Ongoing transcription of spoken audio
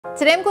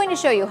Today I'm going to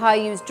show you how I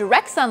use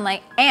direct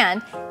sunlight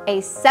and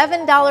a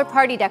 $7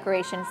 party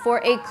decoration for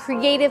a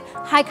creative,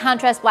 high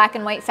contrast black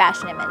and white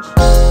fashion image.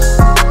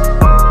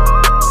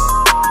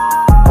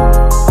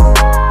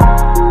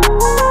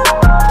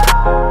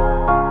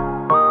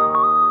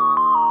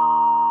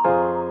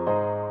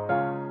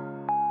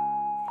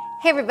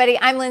 Hey everybody,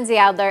 I'm Lindsay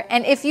Adler,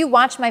 and if you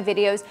watch my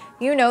videos,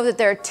 you know that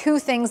there are two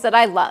things that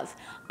I love.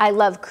 I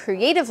love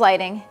creative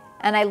lighting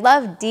and I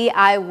love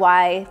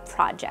DIY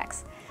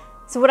projects.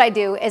 So what I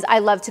do is I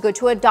love to go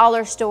to a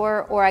dollar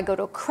store, or I go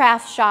to a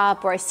craft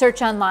shop, or I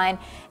search online,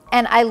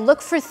 and I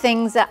look for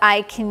things that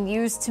I can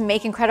use to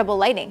make incredible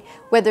lighting,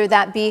 whether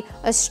that be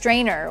a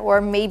strainer or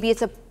maybe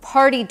it's a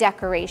party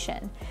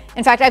decoration.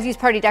 In fact, I've used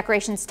party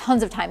decorations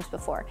tons of times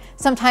before.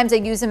 Sometimes I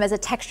use them as a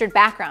textured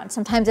background,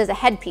 sometimes as a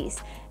headpiece.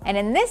 And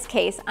in this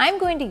case, I'm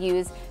going to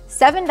use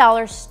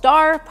 $7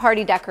 star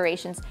party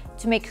decorations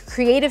to make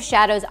creative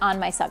shadows on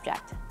my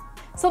subject.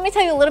 So let me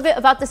tell you a little bit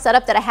about the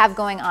setup that I have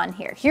going on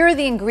here. Here are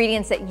the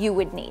ingredients that you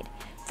would need.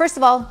 First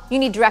of all, you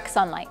need direct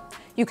sunlight.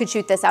 You could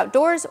shoot this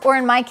outdoors, or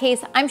in my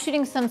case, I'm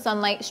shooting some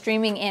sunlight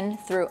streaming in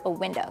through a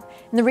window.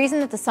 And the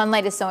reason that the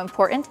sunlight is so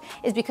important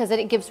is because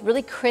it gives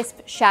really crisp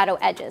shadow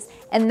edges.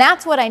 And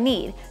that's what I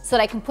need so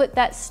that I can put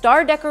that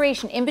star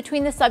decoration in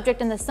between the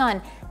subject and the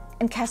sun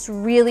and cast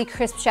really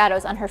crisp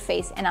shadows on her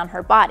face and on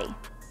her body.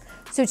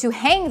 So to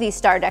hang these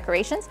star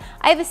decorations,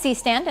 I have a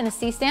C-stand and a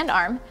C-stand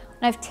arm,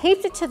 and I've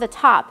taped it to the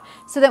top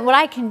so that what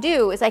I can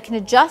do is I can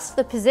adjust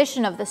the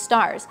position of the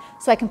stars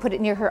so I can put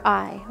it near her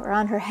eye or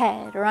on her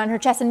head or on her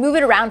chest and move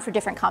it around for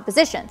different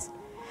compositions.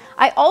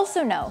 I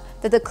also know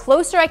that the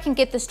closer I can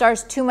get the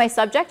stars to my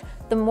subject,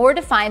 the more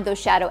defined those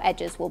shadow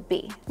edges will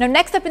be. Now,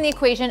 next up in the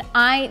equation,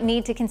 I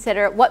need to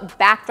consider what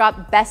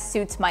backdrop best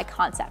suits my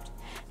concept.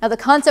 Now, the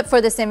concept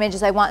for this image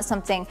is I want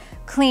something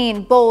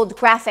clean, bold,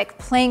 graphic,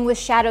 playing with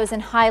shadows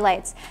and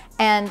highlights.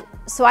 And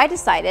so I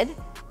decided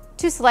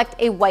to select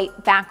a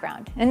white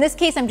background. In this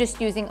case, I'm just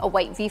using a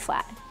white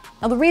V-flat.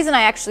 Now, the reason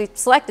I actually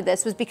selected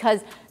this was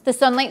because the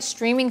sunlight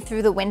streaming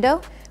through the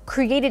window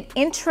created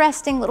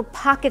interesting little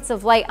pockets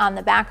of light on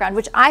the background,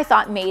 which I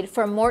thought made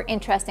for a more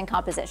interesting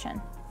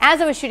composition. As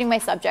I was shooting my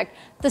subject,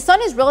 the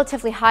sun is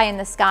relatively high in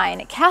the sky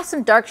and it casts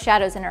some dark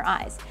shadows in her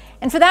eyes.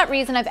 And for that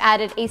reason, I've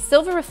added a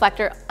silver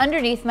reflector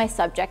underneath my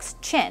subject's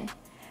chin.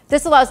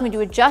 This allows me to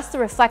adjust the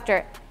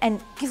reflector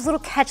and gives little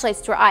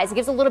catchlights to her eyes. It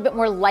gives a little bit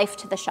more life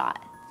to the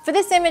shot. For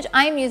this image,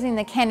 I'm using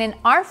the Canon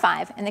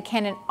R5 and the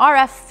Canon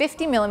RF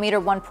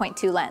 50mm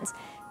 1.2 lens.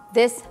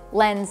 This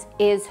lens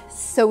is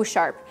so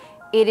sharp.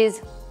 It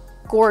is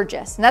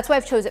gorgeous, and that's why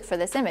I've chosen it for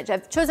this image.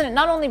 I've chosen it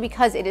not only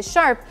because it is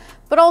sharp,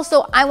 but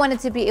also I wanted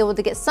to be able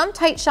to get some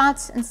tight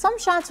shots and some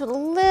shots with a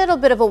little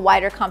bit of a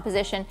wider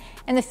composition,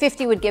 and the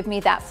 50 would give me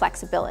that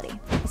flexibility.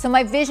 So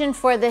my vision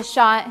for this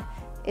shot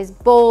is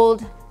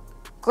bold,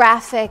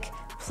 graphic,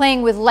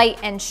 playing with light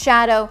and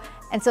shadow,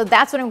 and so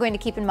that's what I'm going to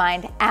keep in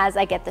mind as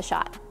I get the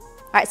shot.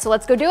 All right, so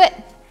let's go do it.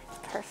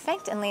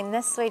 Perfect, and lean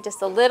this way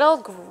just a little.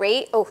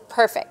 Great, oh,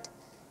 perfect.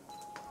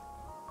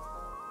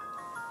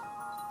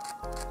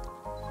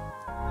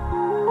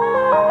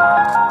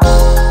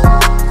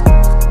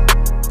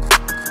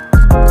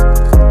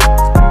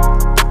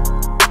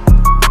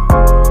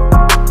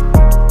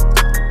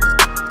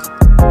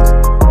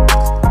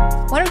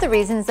 One of the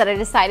reasons that I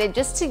decided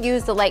just to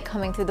use the light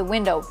coming through the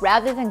window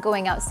rather than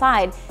going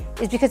outside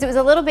is because it was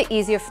a little bit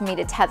easier for me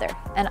to tether,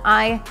 and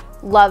I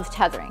love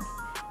tethering.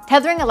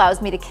 Tethering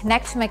allows me to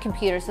connect to my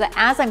computer so that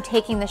as I'm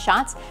taking the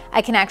shots,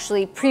 I can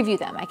actually preview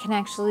them. I can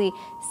actually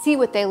see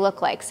what they look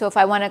like. So if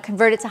I want to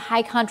convert it to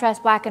high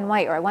contrast black and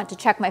white, or I want to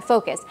check my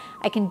focus,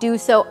 I can do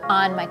so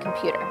on my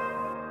computer.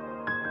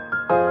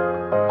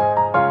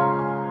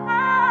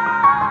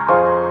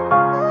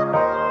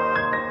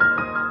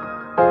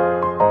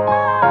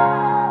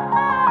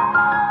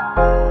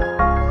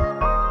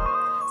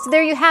 So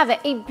there you have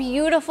it, a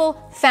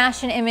beautiful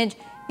fashion image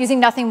using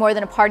nothing more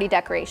than a party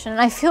decoration. And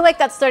I feel like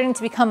that's starting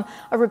to become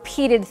a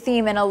repeated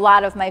theme in a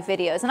lot of my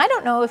videos. And I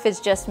don't know if it's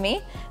just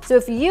me. So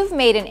if you've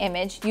made an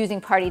image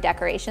using party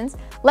decorations,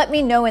 let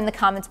me know in the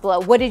comments below.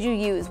 What did you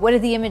use? What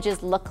did the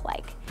images look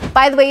like?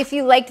 By the way, if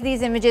you liked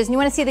these images and you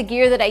want to see the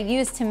gear that I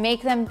used to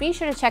make them, be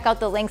sure to check out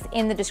the links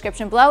in the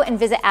description below and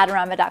visit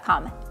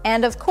Adorama.com.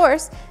 And of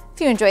course, if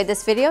you enjoyed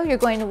this video, you're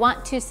going to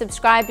want to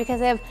subscribe because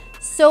I have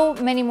so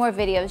many more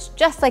videos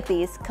just like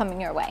these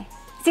coming your way.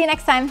 See you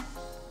next time.